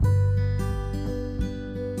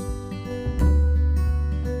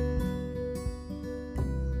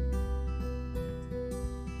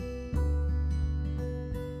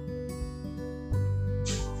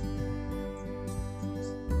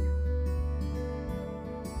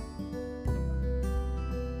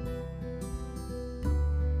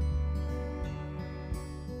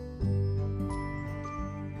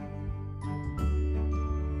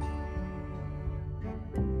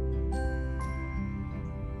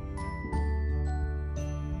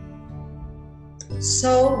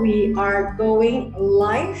So we are going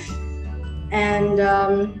live, and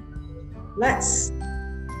let's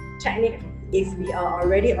check if we are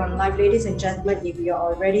already on live, ladies and gentlemen. If you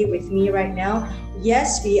are already with me right now,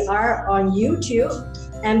 yes, we are on YouTube,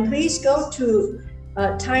 and please go to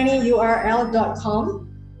tinyurl.com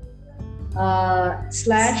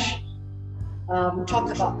slash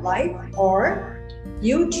talk about life, or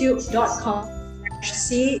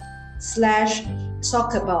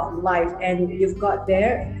youtube.com/c/talk about life, and you've got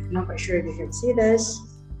there. I'm not quite sure if you can see this.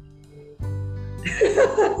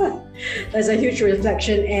 There's a huge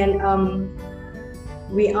reflection, and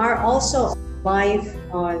we are also live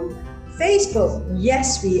on Facebook.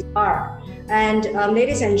 Yes, we are. And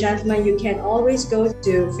ladies and gentlemen, you can always go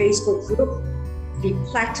to Facebook group, the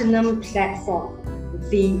Platinum Platform,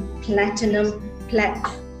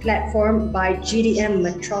 platform by GDM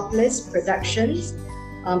Metropolis Productions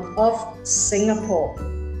of Singapore.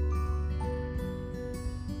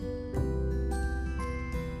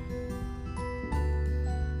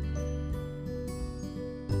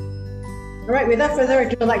 All right, without further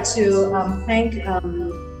ado, I'd like to thank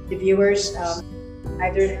the viewers,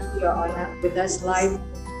 either you are on with us live,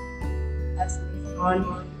 on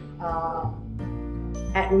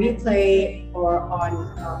at replay, or on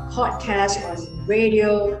podcast, on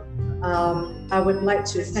radio. I would like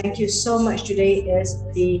to thank you so much. Today is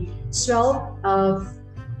the 12th of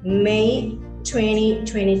May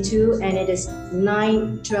 2022, and it is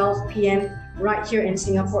 9:12 p.m. right here in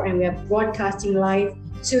Singapore, and we are broadcasting live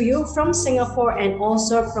to you from Singapore and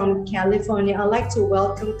also from California. I'd like to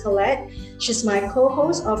welcome Colette. She's my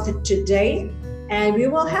co-host of today, and we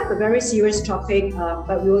will have a very serious topic,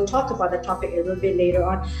 but we will talk about the topic a little bit later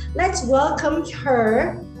on. Let's welcome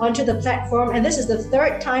her onto the platform, and this is the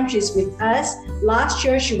third time she's with us. Last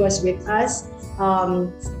year she was with us,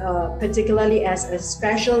 particularly as a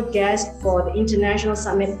special guest for the International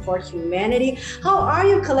Summit for Humanity. How are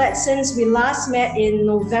you, Colette, since we last met in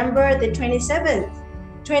November the 27th,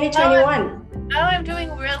 2021? I'm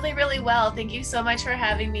doing really, really well. Thank you so much for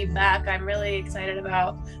having me back. I'm really excited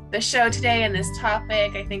about the show today and this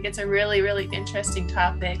topic. I think it's a really, really interesting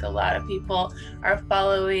topic. A lot of people are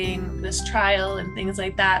following this trial and things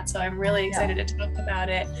like that. So I'm really excited to talk about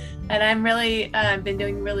it. And I'm really been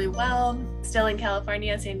doing really well. Still in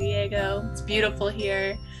California, San Diego. It's beautiful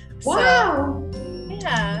here. Wow. So,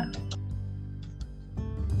 yeah.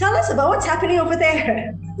 Tell us about what's happening over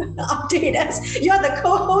there. Update us. You're the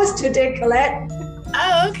co-host today, Colette.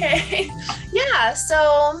 Oh, okay. Yeah,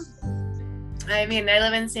 so I mean, I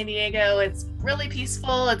live in San Diego. It's really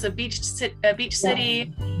peaceful. It's a beach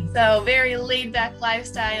city. So very laid back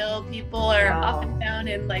lifestyle. People are up and down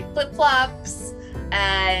in like flip-flops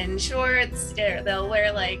and shorts. They'll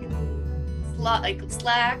wear like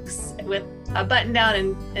slacks with a button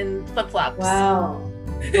down and flip-flops. Wow.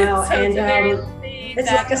 Wow. So and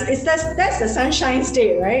that's the Sunshine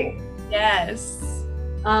State, right? Yes.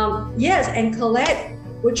 Yes, and Colette,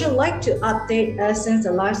 would you like to update us since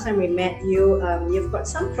the last time we met you? You've got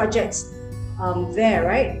some projects there,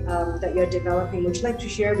 right? That you're developing. Would you like to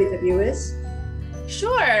share with the viewers?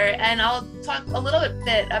 Sure, and I'll talk a little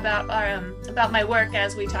bit about my work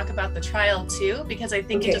as we talk about the trial too, because I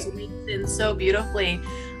think it just leads in so beautifully.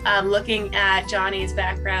 Looking at Johnny's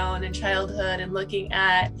background and childhood, and looking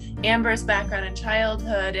at Amber's background and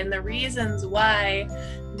childhood, and the reasons why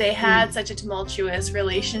they had such a tumultuous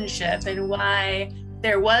relationship and why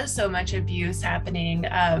there was so much abuse happening.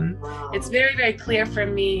 It's very, very clear for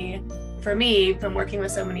me from working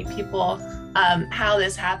with so many people how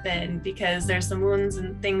this happened, because there's some wounds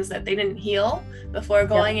and things that they didn't heal before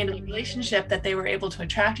going into the relationship, that they were able to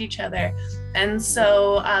attract each other. And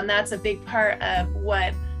so that's a big part of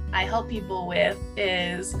what I help people with,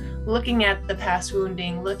 is looking at the past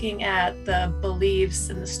wounding, looking at the beliefs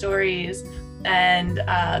and the stories and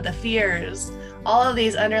the fears, all of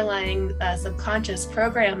these underlying subconscious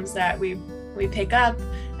programs that we pick up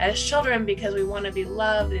as children because we want to be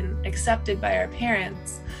loved and accepted by our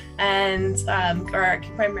parents and or our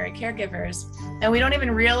primary caregivers. And we don't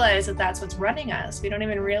even realize that that's what's running us. We don't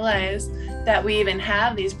even realize that we even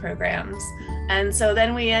have these programs. And so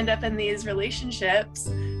then we end up in these relationships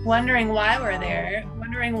wondering why we're there,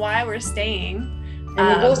 wondering why we're staying.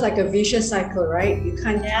 And it goes like a vicious cycle, right? You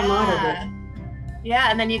can't come out of it. Yeah,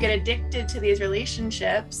 and then you get addicted to these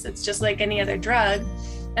relationships. It's just like any other drug.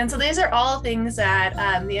 And so these are all things that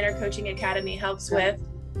the Inner Coaching Academy helps with.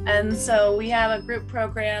 And so we have a group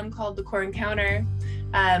program called the Core Encounter,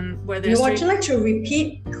 where there's... Would you like to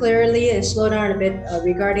repeat clearly and slow down a bit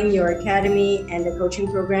regarding your academy and the coaching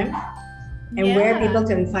program, and where people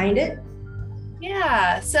can find it?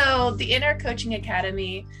 Yeah, so the Inner Coaching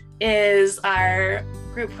Academy is our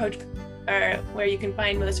group coach, or where you can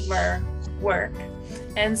find most of our work.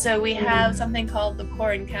 And so we have something called the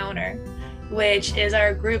Core Encounter, which is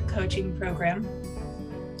our group coaching program.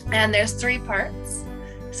 And there's 3 parts.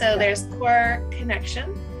 So there's Core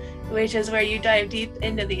Connection, which is where you dive deep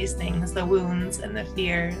into these things, the wounds and the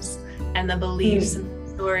fears and the beliefs and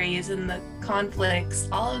the stories and the conflicts,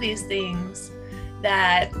 all of these things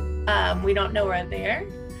that we don't know are there,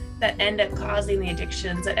 that end up causing the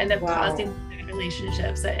addictions, that end up causing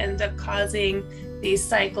relationships, that end up causing these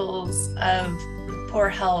cycles of poor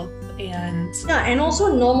health. And also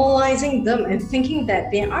normalizing them and thinking that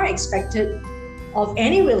they are expected of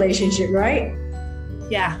any relationship, right?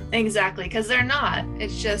 Yeah, exactly, because they're not.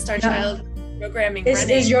 It's just our child programming.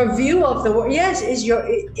 Is your view of the world? Yes,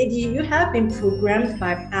 you have been programmed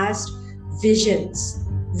by past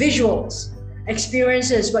visuals,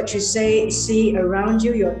 experiences, what you see around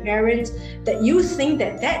you, your parents, that you think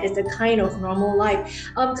that is the kind of normal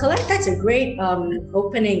life. Colette, that's a great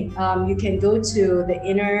opening. You can go to the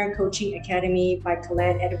Inner Coaching Academy by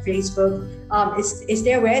Colette at Facebook. Is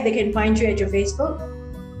there where they can find you at your Facebook?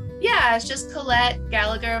 Yeah, it's just Colette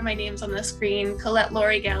Gallagher. My name's on the screen, Colette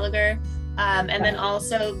Laurie Gallagher. And then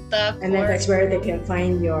also the And then that's where they can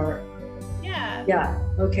find your... Yeah,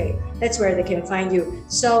 okay. That's where they can find you.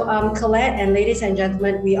 So Colette and ladies and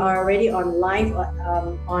gentlemen, we are already on live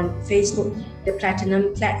on Facebook, the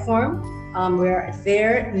Platinum platform. We're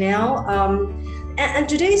there now. And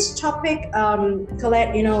today's topic,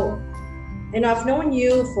 Colette, and I've known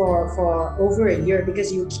you for over a year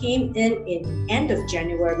because you came in end of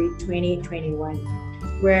January 2021,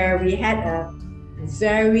 where we had a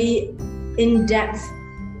very in-depth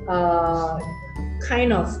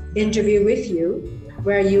kind of interview with you,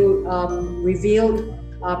 where you revealed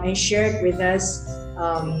and shared with us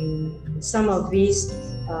some of these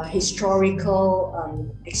historical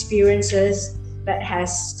experiences that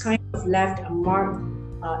has kind of left a mark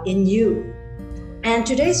in you. And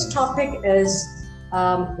today's topic is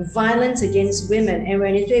violence against women. And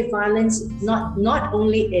when you say violence, not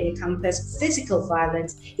only it encompasses physical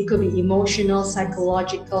violence, it could be emotional,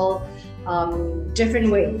 psychological,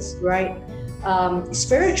 different ways, right?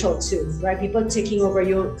 Spiritual too, right? People taking over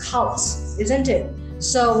your cults, isn't it?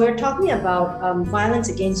 So we're talking about violence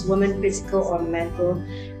against women, physical or mental,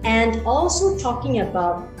 and also talking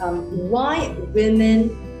about why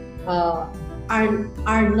women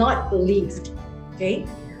are not believed. Okay,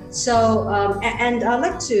 so and I'd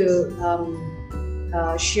like to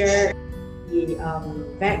share the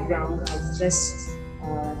background of this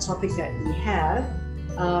topic that we have.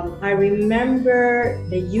 I remember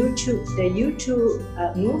the YouTube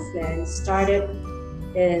movement started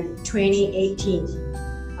in 2018.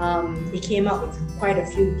 It came up with quite a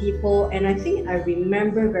few people, and I think I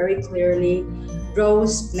remember very clearly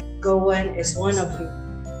Rose McGowan is one of who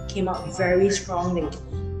came up very strongly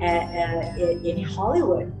in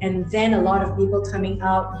Hollywood. And then a lot of people coming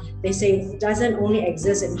out, they say it doesn't only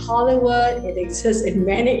exist in Hollywood, it exists in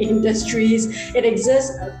many industries, it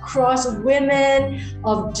exists across women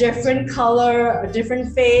of different color,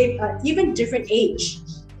 different faith, even different age.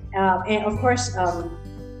 And of course,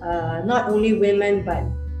 not only women, but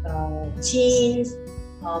teens,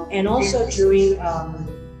 and also during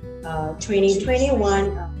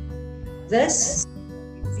 2021, this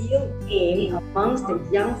came amongst the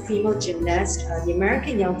young female gymnasts, the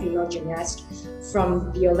American young female gymnasts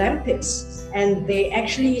from the Olympics, and they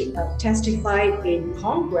actually testified in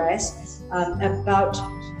Congress about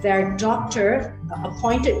their doctor,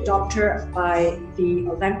 appointed doctor by the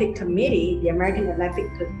Olympic Committee, the American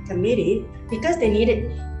Olympic Committee, because they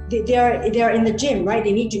needed. They are in the gym, right?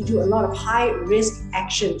 They need to do a lot of high risk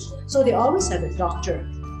actions, so they always have a doctor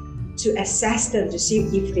to assess them to see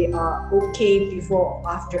if they are okay before or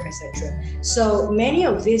after, etc. So many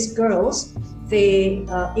of these girls,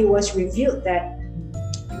 it was revealed that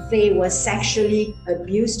they were sexually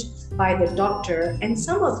abused by the doctor, and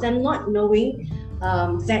some of them not knowing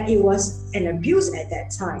that it was an abuse at that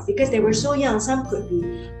time because they were so young. Some could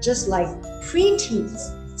be just like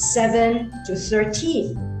pre-teens, 7 to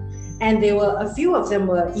 13, and a few of them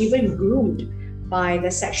were even groomed by the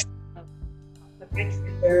sexual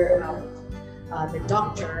the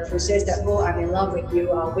doctor who says that, oh, I'm in love with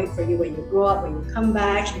you, I'll wait for you when you grow up, when you come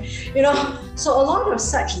back, so a lot of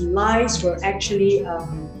such lies were actually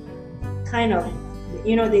kind of,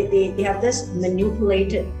 they have this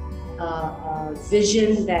manipulated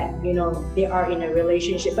vision that, they are in a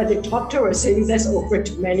relationship, but the doctor was saying this over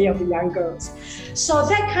to many of the young girls. So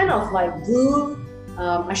that kind of like blew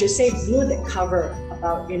the cover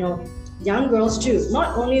about, young girls too,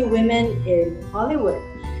 not only women in Hollywood.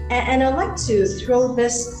 And I'd like to throw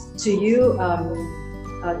this to you,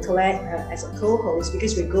 Colette, as a co-host,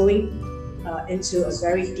 because we're going into a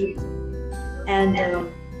very deep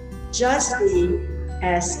and just be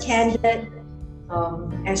as candid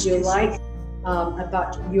as you like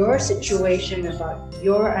about your situation, about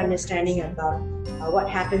your understanding about what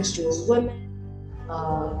happens to a woman,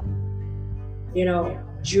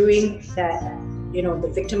 during that,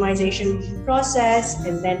 the victimization process,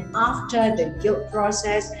 and then after the guilt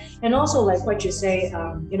process, and also like what you say,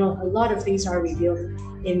 a lot of things are revealed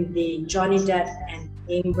in the Johnny Depp and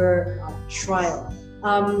Amber trial.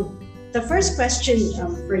 The first question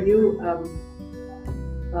for you,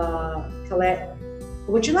 Colette,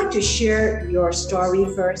 would you like to share your story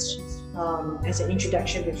first as an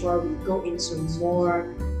introduction before we go into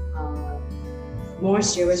more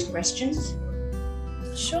serious questions?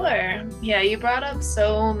 Sure. Yeah, you brought up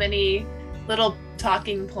so many little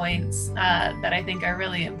talking points that I think are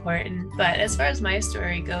really important. But as far as my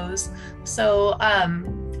story goes, so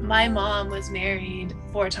my mom was married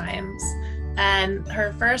 4 times, and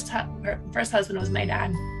her first husband was my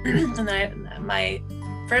dad, and then my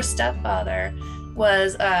first stepfather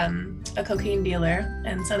was a cocaine dealer,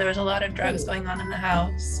 and so there was a lot of drugs going on in the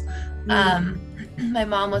house. My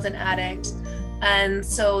mom was an addict, and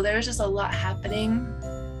so there was just a lot happening.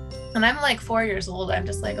 And I'm like 4 years old. I'm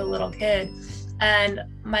just like a little kid. And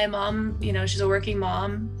my mom, she's a working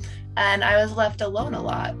mom. And I was left alone a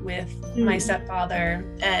lot with my stepfather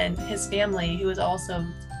and his family, who was also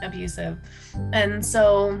abusive. And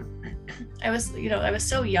so I was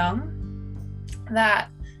so young that,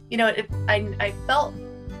 I felt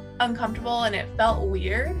uncomfortable and it felt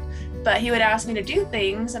weird. But he would ask me to do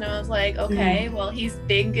things. And I was like, okay, well, he's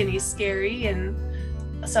big and he's scary. And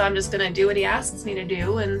so I'm just going to do what he asks me to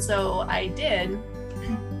do. And so I did.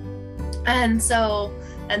 And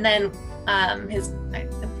then I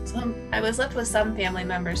was left with some family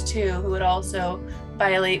members too, who would also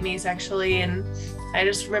violate me sexually. And I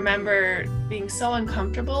just remember being so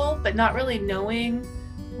uncomfortable, but not really knowing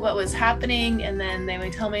what was happening. And then they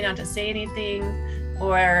would tell me not to say anything,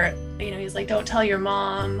 or, he's like, don't tell your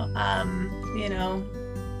mom,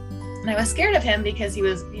 and I was scared of him because he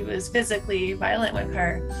was physically violent with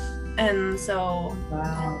her. And so,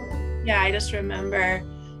 yeah, I just remember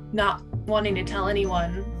not wanting to tell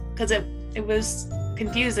anyone because it was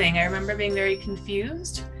confusing. I remember being very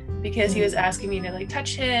confused because he was asking me to like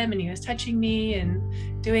touch him, and he was touching me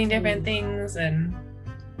and doing different things. And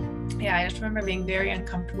yeah, I just remember being very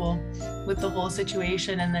uncomfortable with the whole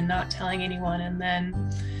situation, and then not telling anyone, and then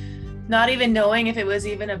not even knowing if it was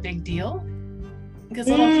even a big deal. Because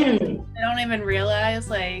little kids, they don't even realize,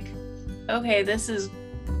 like, okay, this is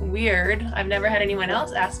weird. I've never had anyone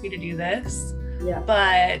else ask me to do this. Yeah.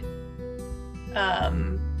 But,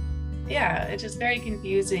 yeah, it's just very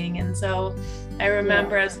confusing. And so I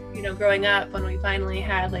remember as, growing up, when we finally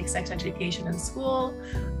had like sex education in school,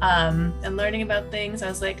 and learning about things, I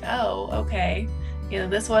was like, oh, okay,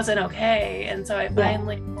 this wasn't okay. And so I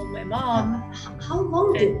finally told my mom. How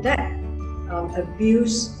long did that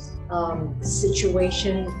abuse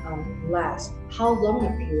situation last? How long a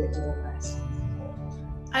period did it last?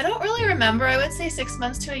 I don't really remember. I would say 6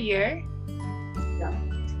 months to a year. Yeah,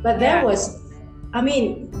 but there was,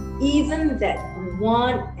 even that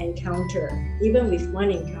one encounter, even with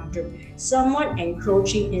one encounter, someone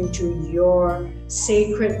encroaching into your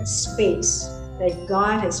sacred space that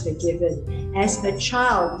God has forgiven. As a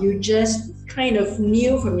child, you just kind of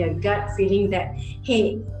knew from your gut feeling that,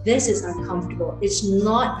 hey, this is uncomfortable. It's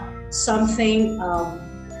not something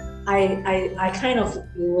I kind of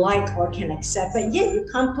like or can accept, but yet you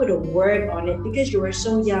can't put a word on it because you were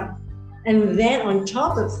so young. And then on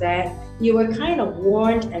top of that, you were kind of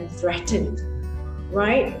warned and threatened,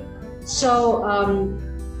 right? So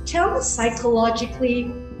tell me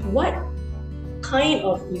psychologically what kind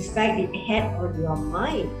of effect it had on your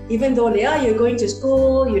mind, even though you're going to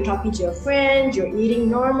school, you're talking to your friends, you're eating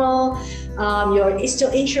normal, you're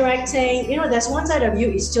still interacting, there's one side of you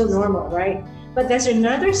is still normal, right? But there's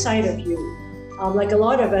another side of you, like a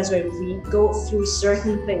lot of us, when we go through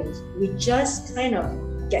certain things, we just kind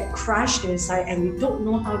of get crushed inside and we don't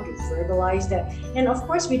know how to verbalize that. And of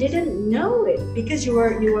course we didn't know it because you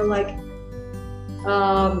were like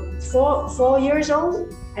 4 years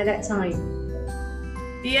old at that time.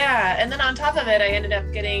 Yeah, and then on top of it, I ended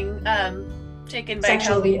up getting taken by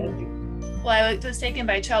I was taken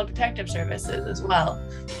by Child Protective Services as well.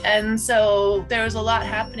 And so there was a lot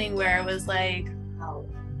happening where it was like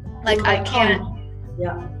I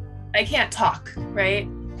can't talk, right?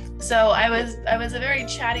 So I was a very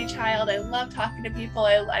chatty child. I loved talking to people.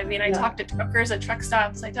 I talked to truckers at truck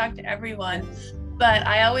stops. I talked to everyone. but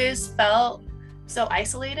I always felt so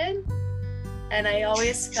isolated, and I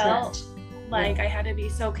always felt like I had to be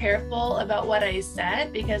so careful about what I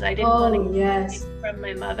said because I didn't want to get from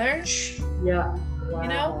my mother. Yeah. Wow. You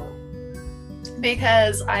know,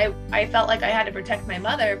 because I felt like I had to protect my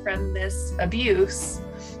mother from this abuse.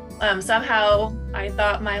 Somehow I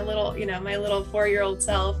thought my little 4-year-old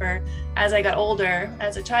self, or as I got older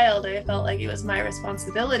as a child, I felt like it was my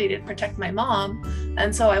responsibility to protect my mom.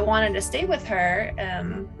 And so I wanted to stay with her.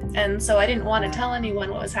 And so I didn't want to tell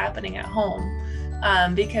anyone what was happening at home.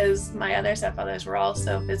 Because my other stepfathers were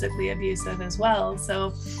also physically abusive as well.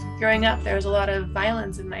 So growing up, there was a lot of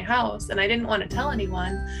violence in my house, and I didn't want to tell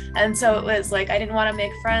anyone. And so it was like, I didn't want to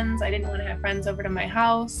make friends. I didn't want to have friends over to my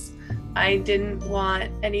house. I didn't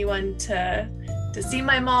want anyone to see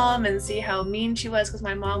my mom and see how mean she was, because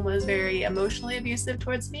my mom was very emotionally abusive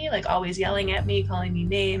towards me, like always yelling at me, calling me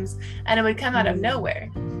names, and it would come out of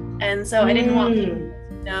nowhere. And so I didn't want people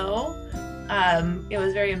to know. It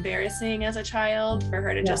was very embarrassing as a child for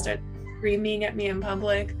her to just start screaming at me in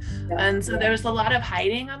public. And so there was a lot of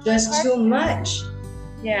hiding on my part. Just too much.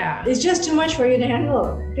 Yeah. It's just too much for you to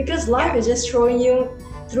handle, because life is just throwing you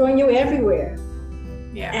everywhere.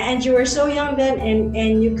 Yeah. And you were so young then,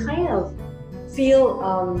 and you kind of feel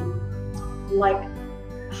like,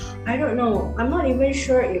 I don't know, I'm not even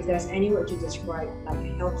sure if there's any word to describe,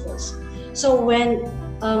 like helpless. So when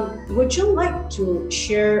would you like to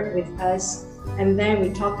share with us, and then we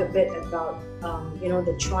talk a bit about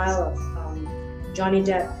the trial of Johnny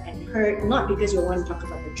Depp and her, not because you want to talk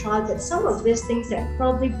about the trial, but some of these things that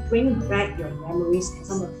probably bring back your memories,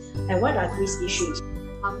 and what are these issues?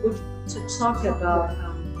 Would to talk about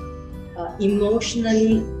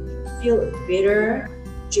emotionally feel bitter?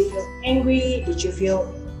 Did you feel angry? Did you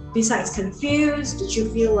feel, besides confused, did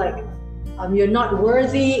you feel like you're not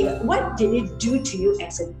worthy? What did it do to you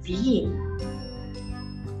as a being?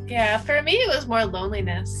 Yeah, for me, it was more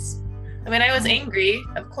loneliness. I mean, I was angry,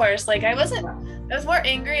 of course. Like I was more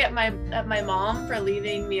angry at my mom for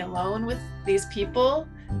leaving me alone with these people.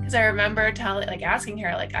 Because I remember asking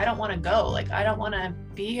her, like, I don't want to go. Like, I don't want to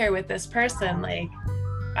be here with this person. Like,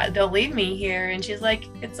 don't leave me here. And she's like,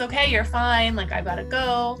 it's okay, you're fine. Like, I gotta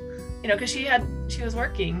go. Because she was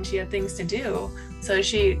working. She had things to do. So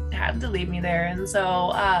she had to leave me there. And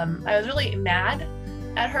so I was really mad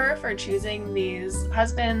at her for choosing these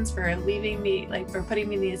husbands, for leaving me, like for putting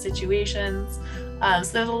me in these situations.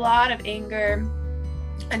 So there's a lot of anger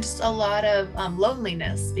and just a lot of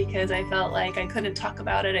loneliness, because I felt like I couldn't talk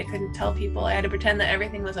about it. I couldn't tell people. I had to pretend that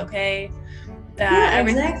everything was okay, that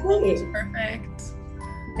everything was perfect.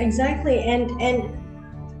 Exactly. And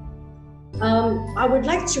I would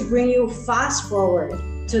like to bring you fast forward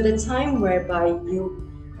to the time whereby you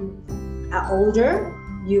are older.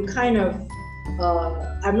 You kind of,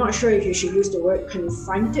 I'm not sure if you should use the word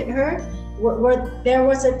confronted her. There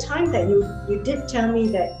was a time that you did tell me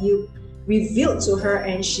that you revealed to her,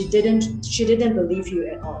 and she didn't believe you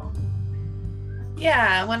at all.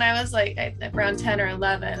 Yeah, when I was like around 10 or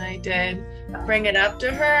 11, I did bring it up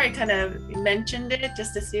to her. I kind of mentioned it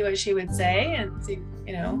just to see what she would say and see,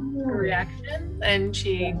 her reaction. And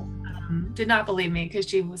she did not believe me, because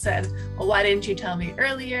she said, well, why didn't you tell me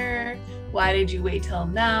earlier? Why did you wait till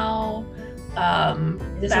now?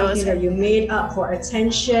 Is something that you made up for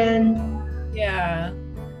attention? Yeah.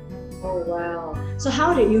 Oh, wow. So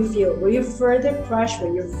how did you feel? Were you further crushed?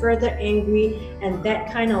 Were you further angry? And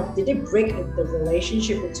that kind of, did it break the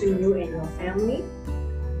relationship between you and your family?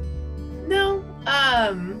 No.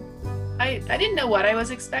 I didn't know what I was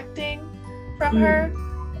expecting from her.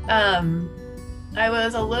 I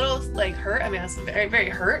was a little like hurt. I mean, I was very, very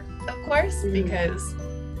hurt, of course, because,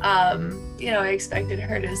 I expected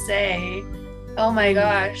her to say, oh my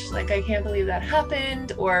gosh, like, I can't believe that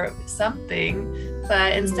happened, or something.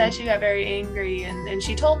 But instead she got very angry, and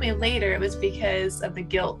she told me later it was because of the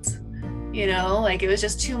guilt, like it was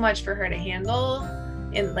just too much for her to handle.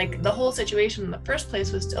 And like the whole situation in the first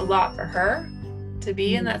place was a lot for her to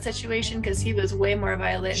be in that situation, because he was way more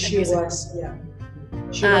violent. She was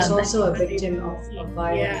also a victim of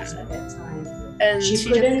violence at that time. And she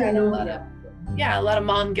couldn't handle a lot of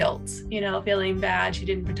mom guilt, feeling bad she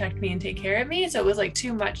didn't protect me and take care of me. So it was like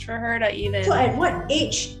too much for her to even. So at what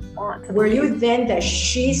age were you then that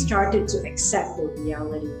she started to accept the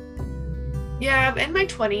reality? Yeah, in my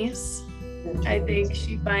 20s. I think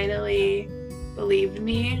she finally believed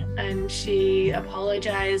me, and she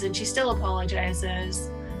apologized, and she still apologizes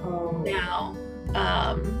now.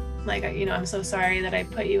 I'm so sorry that I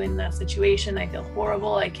put you in that situation. I feel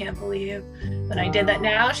horrible. I can't believe that I did that.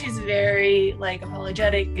 Now she's very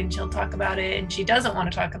apologetic, and she'll talk about it, and she doesn't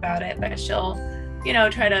want to talk about it, but she'll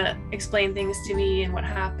try to explain things to me and what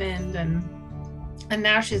happened. And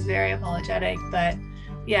now she's very apologetic. But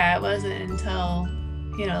yeah, it wasn't until,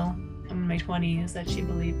 I'm in my 20s that she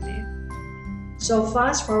believed me. So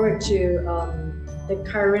fast forward to the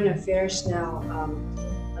current affairs now.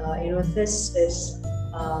 This is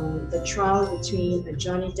the trial between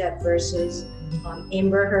Johnny Depp versus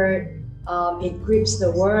Amber Heard. It grips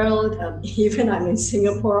the world. Even I'm in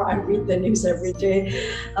Singapore, I read the news every day.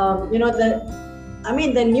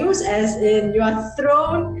 The news as in you are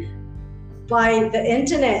thrown by the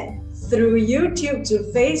internet through YouTube to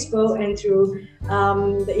Facebook and through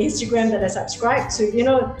the Instagram that I subscribe to.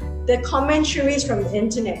 The commentaries from the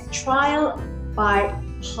internet, trial by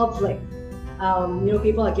public.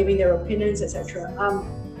 People are giving their opinions, etc.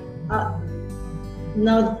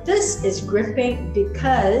 Now this is gripping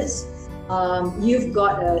because you've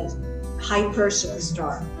got a hyper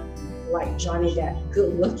superstar like Johnny Depp,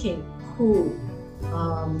 good looking, cool,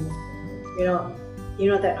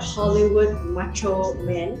 that Hollywood macho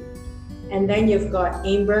man. And then you've got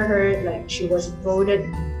Amber Heard, like she was voted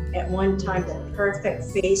at one time the perfect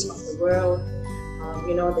face of the world.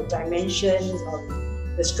 The dimensions of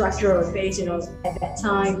the structure of a face, at that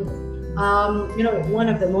time. One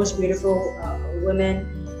of the most beautiful women.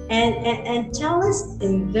 And tell us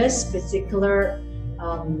in this particular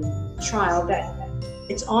trial that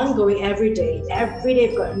it's ongoing every day. Every day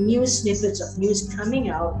we've got new snippets of news coming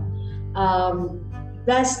out.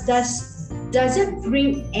 Does it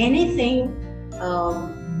bring anything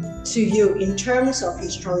to you in terms of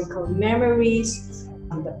historical memories,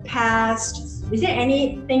 the past? Is there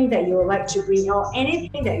anything that you would like to bring or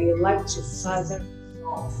anything that you would like to further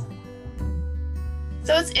resolve?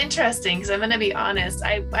 So it's interesting because I'm going to be honest,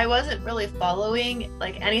 I wasn't really following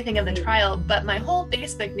like anything of the trial, but my whole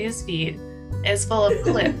Facebook newsfeed is full of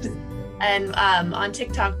clips. And on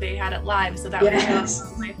TikTok, they had it live, so that was show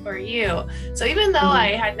up on my For You. So even though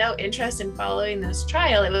I had no interest in following this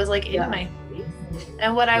trial, it was like in my face.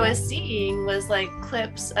 And what I was seeing was like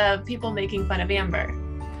clips of people making fun of Amber.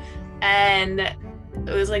 And it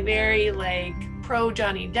was like very like pro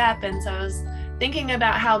Johnny Depp. And so I was thinking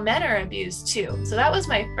about how men are abused too. So that was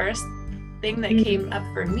my first thing that came up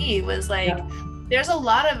for me was like, there's a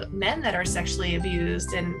lot of men that are sexually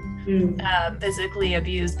abused and physically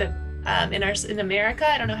abused, but in America,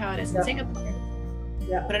 I don't know how it is in Singapore,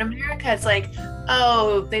 but in America, it's like,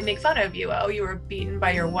 oh, they make fun of you. Oh, you were beaten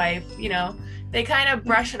by your wife. They kind of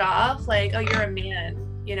brush it off like, oh, you're a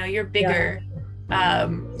man. You're bigger.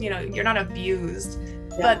 You're not abused.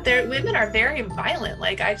 But women are very violent.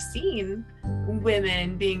 Like I've seen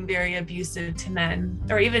women being very abusive to men,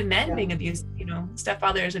 or even men being abusive.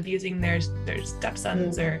 Stepfathers abusing their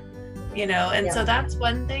stepsons, or so that's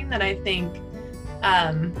one thing that I think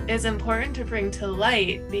is important to bring to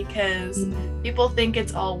light, because people think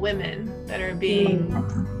it's all women that are being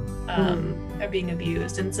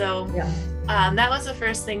abused. And so that was the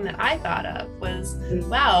first thing that I thought of was,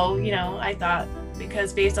 wow, I thought,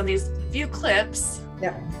 because based on these few clips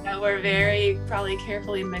that were very probably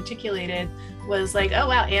carefully meticulated, was like, oh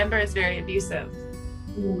wow, Amber is very abusive.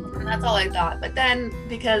 And that's all I thought. But then,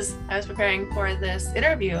 because I was preparing for this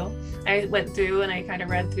interview, I went through and I kind of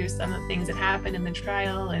read through some of the things that happened in the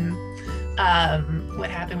trial and what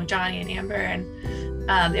happened with Johnny and Amber.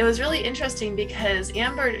 And it was really interesting because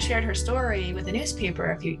Amber shared her story with a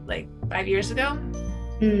newspaper 5 years ago.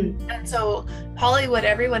 And so Hollywood,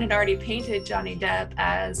 everyone had already painted Johnny Depp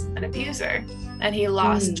as an abuser, and he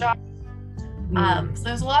lost jobs. So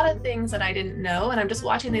there's a lot of things that I didn't know, and I'm just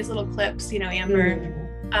watching these little clips. Amber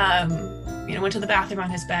went to the bathroom on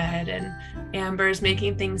his bed, and Amber's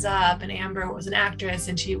making things up, and Amber was an actress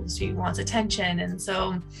and she wants attention. And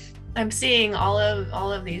so I'm seeing all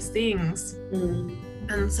of these things.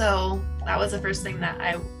 And so that was the first thing that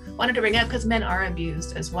I wanted to bring up, because men are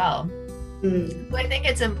abused as well. But I think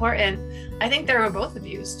it's important. I think they were both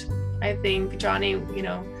abused. I think Johnny,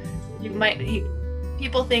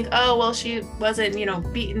 people think, oh, well, she wasn't,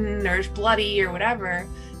 beaten or bloody or whatever.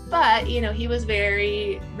 But, he was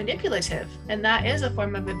very manipulative, and that is a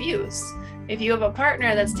form of abuse. If you have a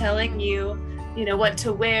partner that's telling you, what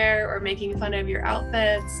to wear, or making fun of your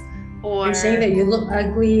outfits, or and saying that you look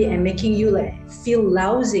ugly and making you feel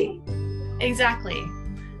lousy. Exactly.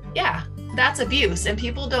 Yeah, that's abuse. And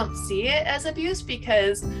people don't see it as abuse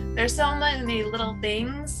because there's so many little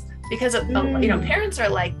things. Because parents are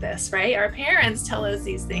like this, right? Our parents tell us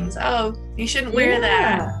these things. Oh, you shouldn't wear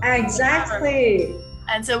that. Exactly.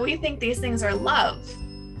 And so we think these things are love.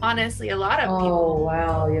 Honestly, a lot of Oh, people.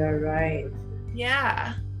 wow, you're right.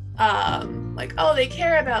 Yeah. Like, oh, they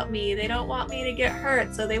care about me. They don't want me to get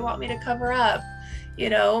hurt, so they want me to cover up. You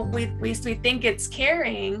know, we think it's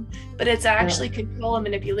caring, but it's actually control and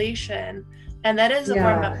manipulation, and that is a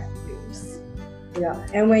form of abuse. Yeah,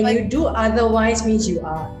 and when you do otherwise means you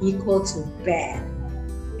are equal to bad.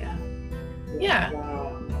 Yeah.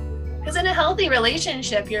 Wow. Because in a healthy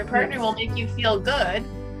relationship, your partner will make you feel good,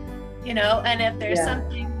 you know, and if there's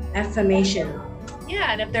something affirmation.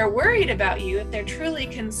 Yeah, and if they're worried about you, if they're truly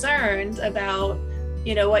concerned about,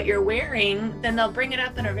 you know, what you're wearing, then they'll bring it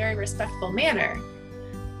up in a very respectful manner.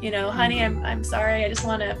 You know, honey, I'm sorry, I just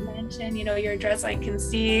want to mention, you know, your dress, I can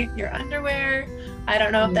see your underwear. I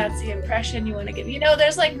don't know if that's the impression you want to give. You know,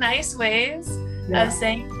 there's like nice ways of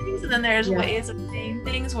saying things, and then there's ways of saying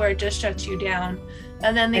things where it just shuts you down.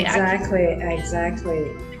 And then the exactly.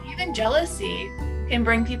 Even jealousy can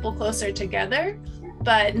bring people closer together,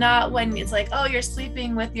 but not when it's like, oh, you're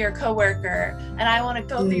sleeping with your coworker and I want to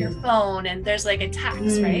go through your phone, and there's like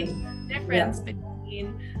attacks, right? Difference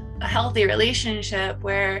between a healthy relationship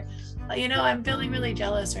where, you know, I'm feeling really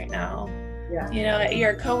jealous right now. You know,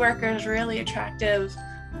 your coworker is really attractive,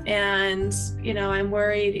 and, you know, I'm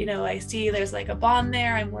worried, you know, I see there's like a bond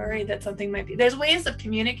there. I'm worried that something might be, there's ways of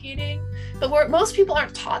communicating, but most people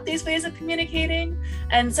aren't taught these ways of communicating.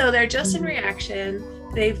 And so they're just in reaction.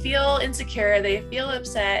 They feel insecure, they feel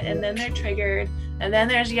upset, and then they're triggered, and then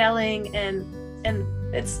there's yelling, and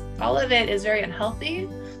it's, all of it is very unhealthy,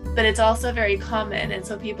 but it's also very common. And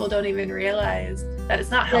so people don't even realize that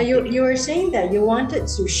it's not healthy. You were saying that you wanted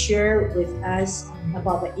to share with us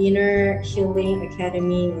about the Inner Healing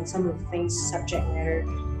Academy and some of the things, subject matter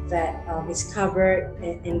that is covered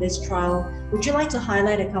in this trial. Would you like to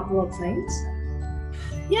highlight a couple of things?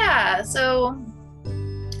 Yeah, so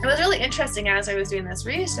it was really interesting as I was doing this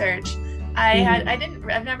research.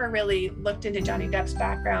 I've never really looked into Johnny Depp's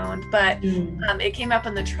background, but it came up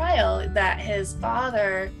in the trial that his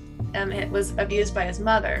father was abused by his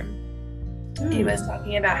mother. He was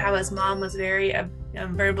talking about how his mom was very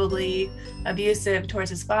verbally abusive towards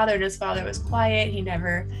his father, and his father was quiet. He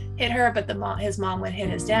never hit her, but his mom would hit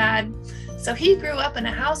his dad. So he grew up in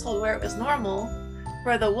a household where it was normal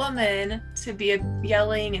for the woman to be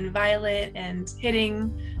yelling and violent and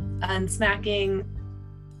hitting and smacking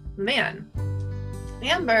the man.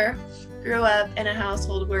 Amber grew up in a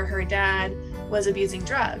household where her dad was abusing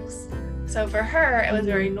drugs. So for her, it was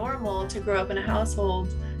very normal to grow up in a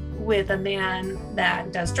household with a man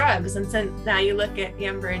that does drugs. And so now you look at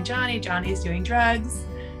Amber and Johnny. Johnny's doing drugs.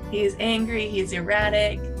 He's angry. He's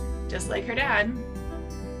erratic, just like her dad.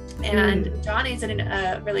 And Johnny's in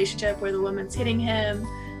a relationship where the woman's hitting him,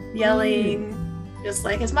 yelling, just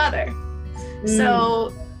like his mother.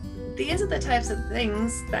 So these are the types of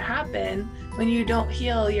things that happen when you don't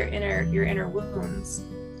heal your inner wounds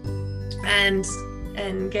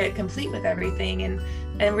and get complete with everything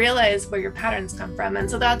and realize where your patterns come from. And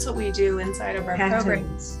so that's what we do inside of our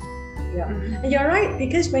programs. Yeah, and you're right,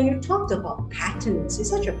 because when you talked about patterns, it's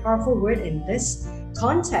such a powerful word in this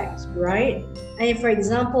context, right? And for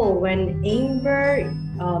example, when Amber,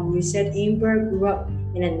 you said Amber grew up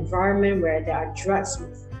in an environment where there are drugs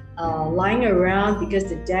lying around because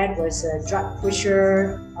the dad was a drug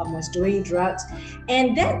pusher, was doing drugs,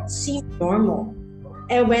 and that seemed normal.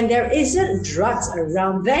 And when there isn't drugs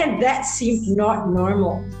around, then that seemed not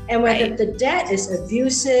normal. And when the dad is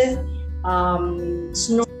abusive,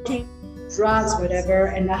 snorting drugs, whatever,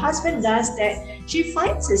 and the husband does that, she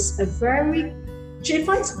finds that's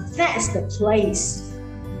the place,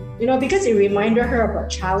 you know, because it reminded her about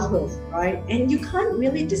childhood, right? And you can't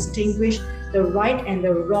really distinguish the right and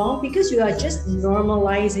the wrong because you are just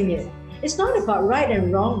normalizing it. It's not about right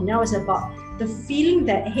and wrong now, it's about the feeling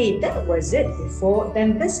that, hey, that was it before,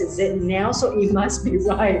 then this is it now, so it must be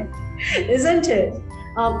right, isn't it?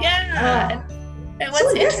 And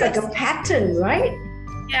what's so it's like a pattern, right?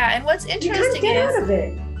 Yeah, and what's interesting you can't get out of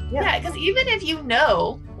it. Yeah, because even if you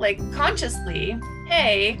know, like consciously,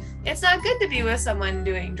 hey, it's not good to be with someone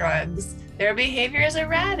doing drugs, their behavior is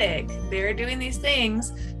erratic, they're doing these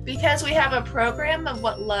things, because we have a program of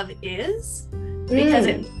what love is, because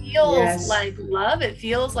it feels like love, it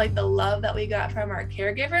feels like the love that we got from our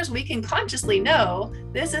caregivers. We can consciously know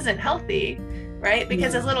this isn't healthy, right?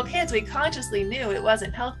 Because as little kids, we consciously knew it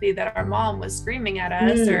wasn't healthy that our mom was screaming at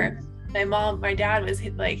us, or my dad was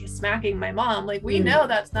like smacking my mom. Like, we know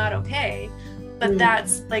that's not okay, but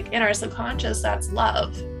that's like in our subconscious, that's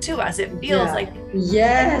love to us. It feels like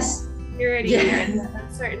security and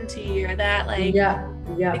uncertainty, or that like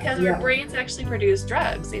because our brains actually produce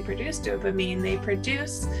drugs. They produce dopamine, they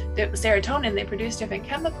produce serotonin, they produce different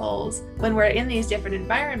chemicals when we're in these different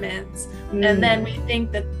environments, and then we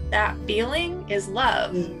think that feeling is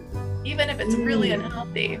love, even if it's really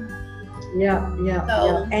unhealthy.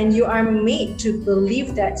 So, and you are made to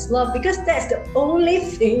believe that's love because that's the only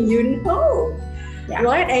thing you know. Yeah.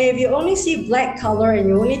 Right? And if you only see black color and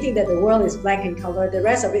you only think that the world is black in color, the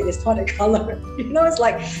rest of it is not a color. It's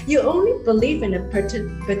like you only believe in a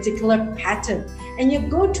particular pattern and you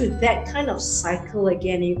go to that kind of cycle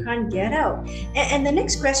again and you can't get out. And the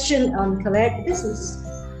next question, Colette, this is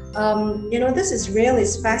really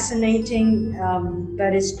fascinating,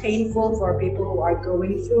 but it's painful for people who are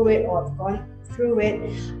going through it or have gone through it.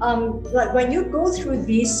 Like when you go through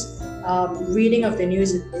this reading of the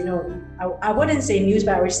news, I wouldn't say news,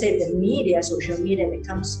 but I would say the media, social media that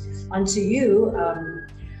comes onto you.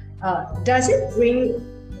 Does it bring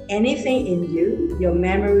anything in you, your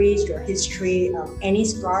memories, your history, any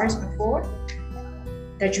scars before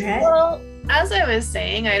that you had? Well, as I was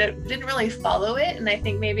saying, I didn't really follow it, and I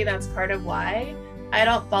think maybe that's part of why I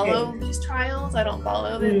don't follow these trials. I don't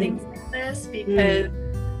follow the things like this because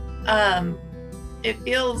it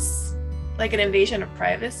feels like an invasion of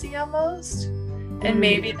privacy almost. And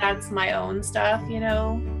maybe that's my own stuff,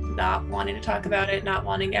 not wanting to talk about it, not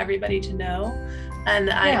wanting everybody to know.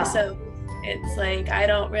 And so it's like I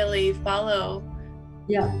don't really follow.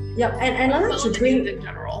 And I like to bring in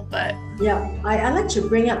general, but I like to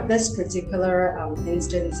bring up this particular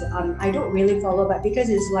instance. I don't really follow, but because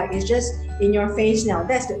it's just in your face now.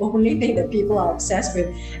 That's the only thing that people are obsessed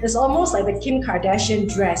with. It's almost like the Kim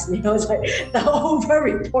Kardashian dress, it's like the over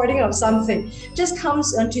reporting of something just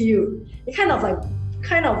comes onto you. It kind of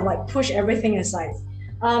like push everything aside.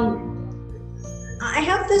 I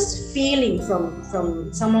have this feeling from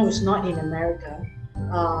someone who's not in America.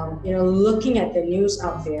 Looking at the news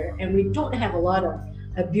out there, and we don't have a lot of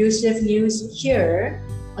abusive news here,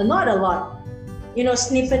 not a lot,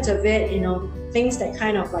 snippets of it, things that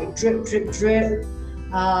kind of like drip.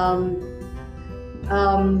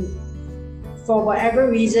 For whatever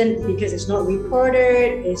reason, because it's not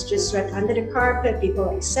reported, it's just swept under the carpet, people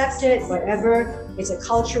accept it, whatever, it's a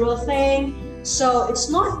cultural thing. So it's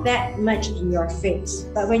not that much in your face.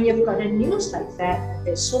 But when you've got a news like that,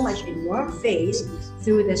 there's so much in your face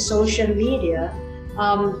through the social media,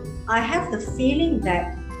 I have the feeling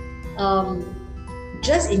that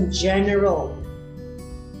just in general,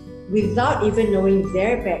 without even knowing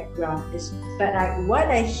their background, what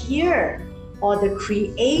I hear or the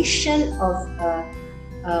creation of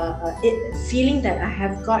feeling that I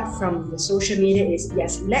have got from the social media is,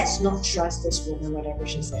 yes, let's not trust this woman, whatever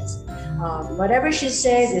she says. Whatever she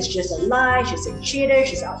says is just a lie. She's a cheater.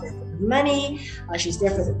 She's out there for the money. She's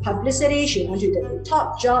there for the publicity. She wanted the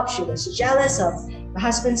top job. She was jealous of her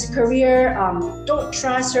husband's career. Don't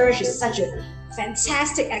trust her. She's such a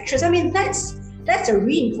fantastic actress. I mean, that's a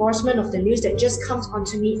reinforcement of the news that just comes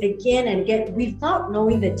onto me again and again without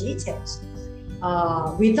knowing the details.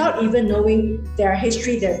 Without even knowing their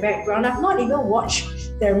history, their background. I've not even watched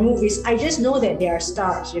their movies. I just know that they are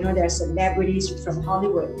stars, they're celebrities from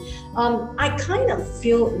Hollywood. I kind of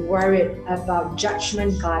feel worried about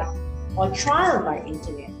judgment by or trial by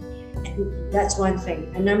internet. And that's one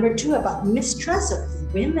thing. And number two, about mistrust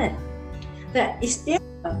of women. That is there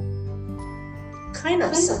a kind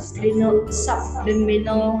of subliminal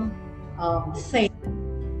thing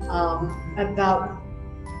about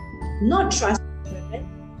not trusting women,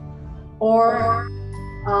 or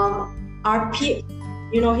our peer,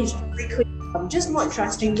 he's very clear. Just not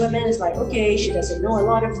trusting women. It's like, okay, she doesn't know a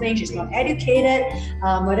lot of things. She's not educated.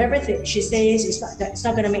 Whatever she says, it's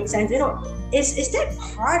not going to make sense. Is that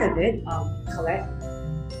part of it, Colette?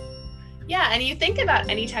 Yeah, and you think about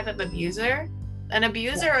any type of abuser. An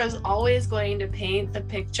abuser is always going to paint the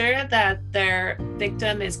picture that their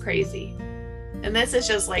victim is crazy, and this is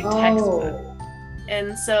just like textbook.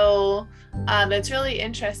 And so it's really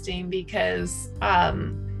interesting because,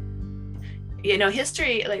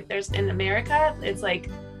 history, like there's in America, it's like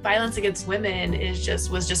violence against women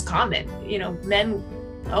was just common. Men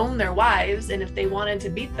own their wives, and if they wanted to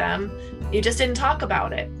beat them, you just didn't talk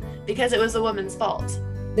about it because it was the woman's fault.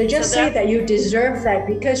 They just say that you deserve that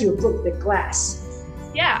because you broke the glass.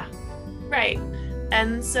 Yeah, right.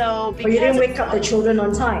 And so because you didn't wake up the children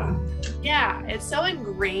on time. Yeah, it's so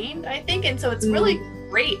ingrained, I think. And so it's really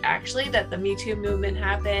great, actually, that the Me Too movement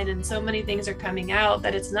happened and so many things are coming out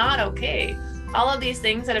that it's not okay. All of these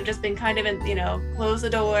things that have just been kind of close the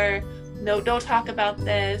door. No, don't talk about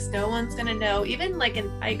this. No one's going to know. Even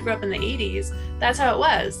I grew up in the 80s. That's how it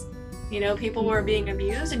was. People were being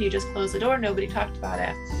abused and you just closed the door. Nobody talked about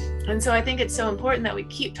it. And so I think it's so important that we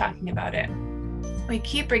keep talking about it. We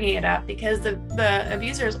keep bringing it up because the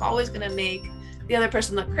abuser is always going to make the other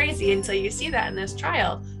person look crazy. And so you see that in this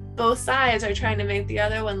trial. Both sides are trying to make the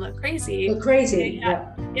other one look crazy.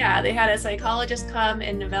 Yeah. Yeah, they had a psychologist come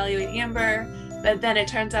and evaluate Amber, but then it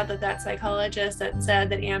turns out that that psychologist that said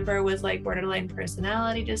that Amber was like borderline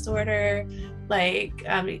personality disorder, like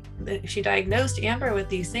she diagnosed Amber with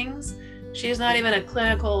these things. She's not even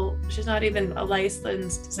a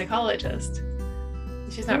licensed psychologist.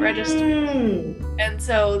 She's not registered. And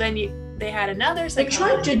so then they had another psychologist. They're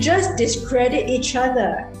trying to just discredit each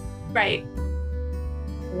other. Right.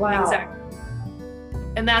 Wow. Exactly.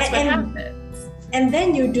 And that's what happens. And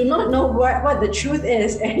then you do not know what the truth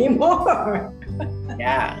is anymore.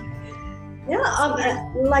 Yeah.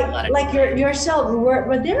 Yeah. Like yourself,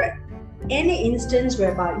 were there any instance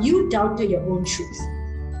whereby you doubted your own truth?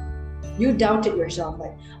 You doubted yourself,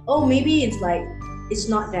 like, oh, maybe it's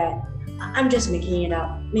not that. I'm just making it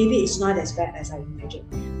up. Maybe it's not as bad as I imagined.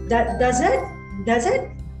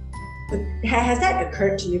 Has that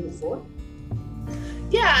occurred to you before?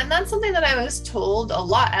 Yeah, and that's something that I was told a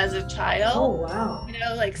lot as a child. Oh, wow. You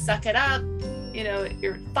know, like, suck it up, you know,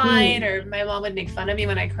 you're fine. Or my mom would make fun of me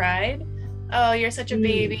when I cried. Oh, you're such a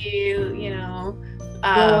baby, you know.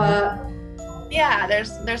 Yeah,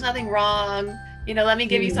 there's nothing wrong. You know, let me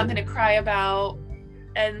give you something to cry about.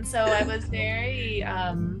 And so I was very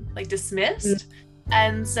like dismissed.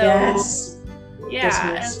 And so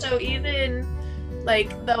yeah, and so even like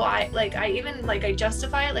though I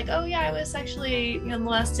justify it, like, oh yeah, I was sexually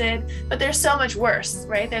molested, but there's so much worse,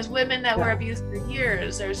 right? There's women that were abused for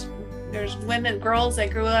years. There's girls that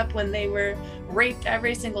grew up when they were raped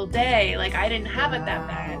every single day. Like, I didn't have it that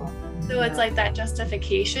bad. So it's like that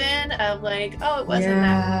justification of like, oh, it wasn't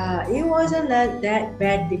that bad. It wasn't that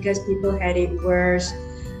bad because people had it worse.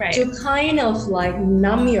 Right. To kind of like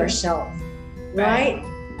numb yourself, right?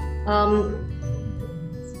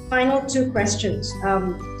 Final two questions.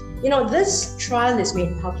 This trial is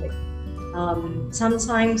made public.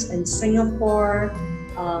 Sometimes in Singapore,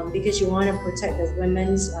 because you want to protect the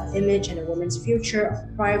women's image and the woman's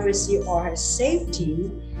future, privacy, or her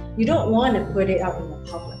safety, you don't want to put it out in the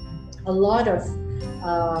public. A lot of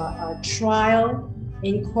trial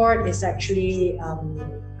in court is actually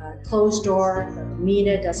closed door. The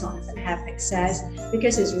media does not have access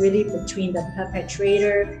because it's really between the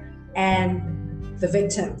perpetrator and the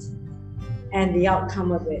victim and the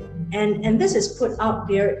outcome of it. And this is put out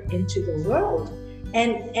there into the world.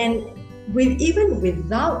 And even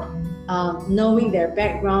without knowing their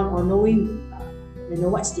background or knowing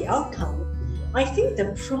what's the outcome, I think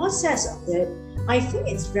the process of it, I think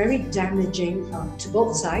it's very damaging to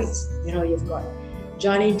both sides. You've got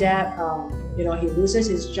Johnny Depp, he loses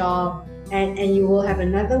his job, and you have a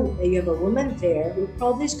woman there who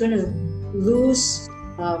probably is going to lose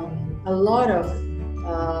a lot of,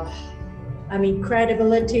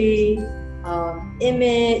 credibility,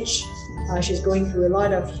 image. She's going through a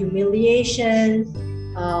lot of humiliation.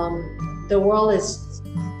 The world is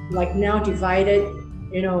like now divided,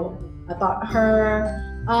 about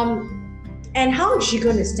her. And how is she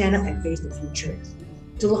going to stand up and face the future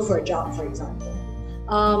to look for a job, for example?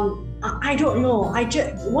 I don't know.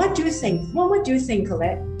 What do you think? What do you think,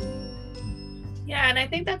 Colette? Yeah, and I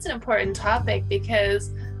think that's an important topic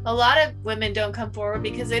because a lot of women don't come forward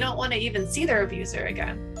because they don't want to even see their abuser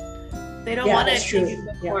again. They don't want to take him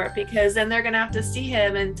to court because then they're going to have to see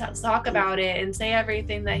him and talk about it and say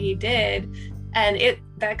everything that he did. And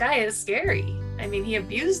that guy is scary. I mean, he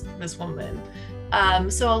abused this woman.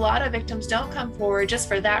 So a lot of victims don't come forward just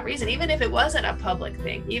for that reason, even if it wasn't a public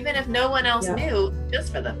thing, even if no one else knew,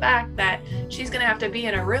 just for the fact that she's going to have to be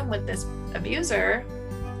in a room with this abuser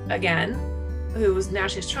again, she's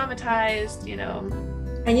traumatized,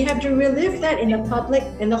 And you have to relive that in the public,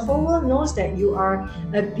 and the whole world knows that you are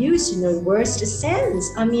abused in the worst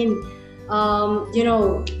sense. I mean,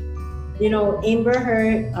 Amber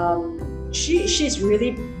Heard, she's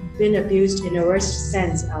really been abused in the worst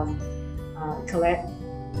sense. Colette.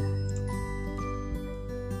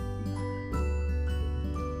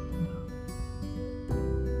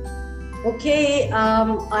 Okay,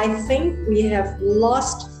 I think we have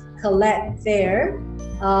lost Colette there.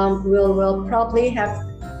 We'll probably have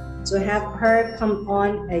to have her come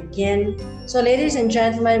on again. So, ladies and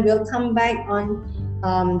gentlemen, we'll come back on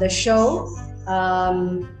the show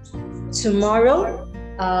tomorrow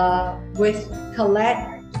with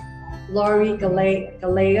Colette Laurie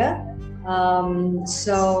Galea.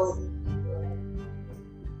 So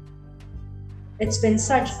it's been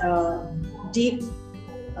such a deep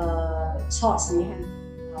thoughts we have,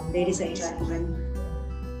 ladies and gentlemen.